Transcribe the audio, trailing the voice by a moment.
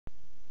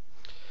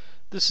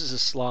This is a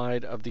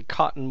slide of the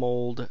cotton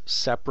mold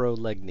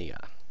Saprolegnia.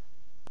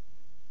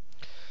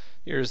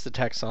 Here's the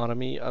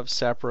taxonomy of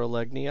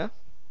Saprolegnia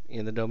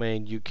in the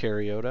domain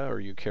Eukaryota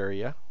or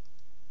Eukarya.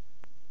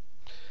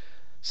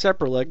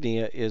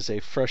 Saprolegnia is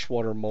a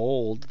freshwater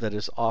mold that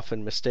is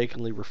often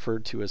mistakenly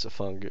referred to as a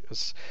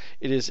fungus.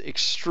 It is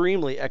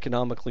extremely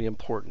economically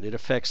important. It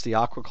affects the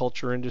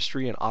aquaculture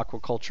industry and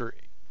aquaculture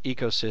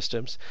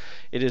ecosystems.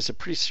 It is a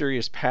pretty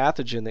serious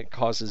pathogen that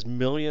causes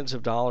millions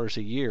of dollars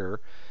a year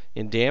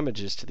in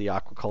damages to the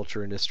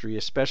aquaculture industry,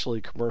 especially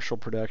commercial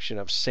production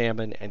of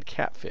salmon and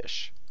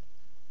catfish.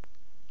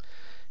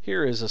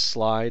 Here is a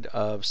slide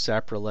of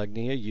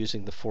Saprolegnia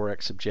using the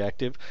 4x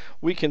objective.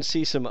 We can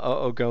see some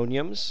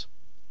oogoniums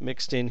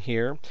mixed in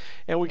here,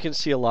 and we can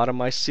see a lot of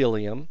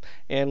mycelium,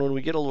 and when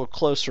we get a little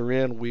closer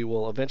in we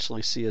will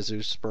eventually see a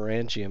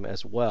zoosporangium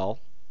as well.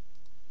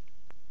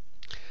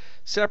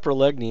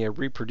 Saprolegnia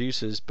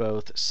reproduces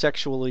both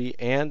sexually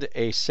and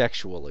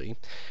asexually,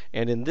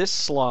 and in this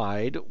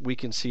slide we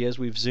can see, as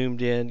we've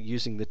zoomed in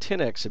using the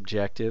 10x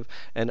objective,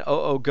 an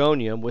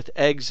oogonium with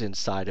eggs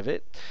inside of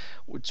it.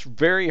 It's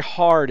very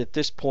hard at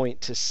this point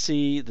to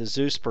see the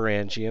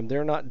zoosporangium.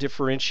 They're not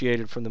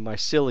differentiated from the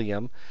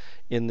mycelium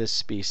in this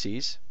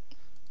species.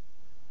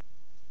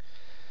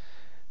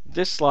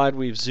 This slide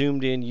we've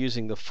zoomed in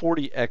using the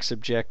 40x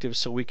objective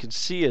so we can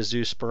see a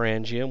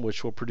zoosporangium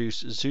which will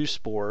produce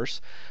zoospores,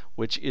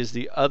 which is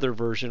the other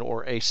version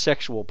or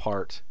asexual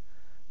part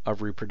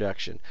of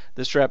reproduction.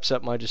 This wraps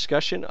up my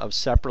discussion of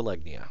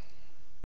Saprolegnia.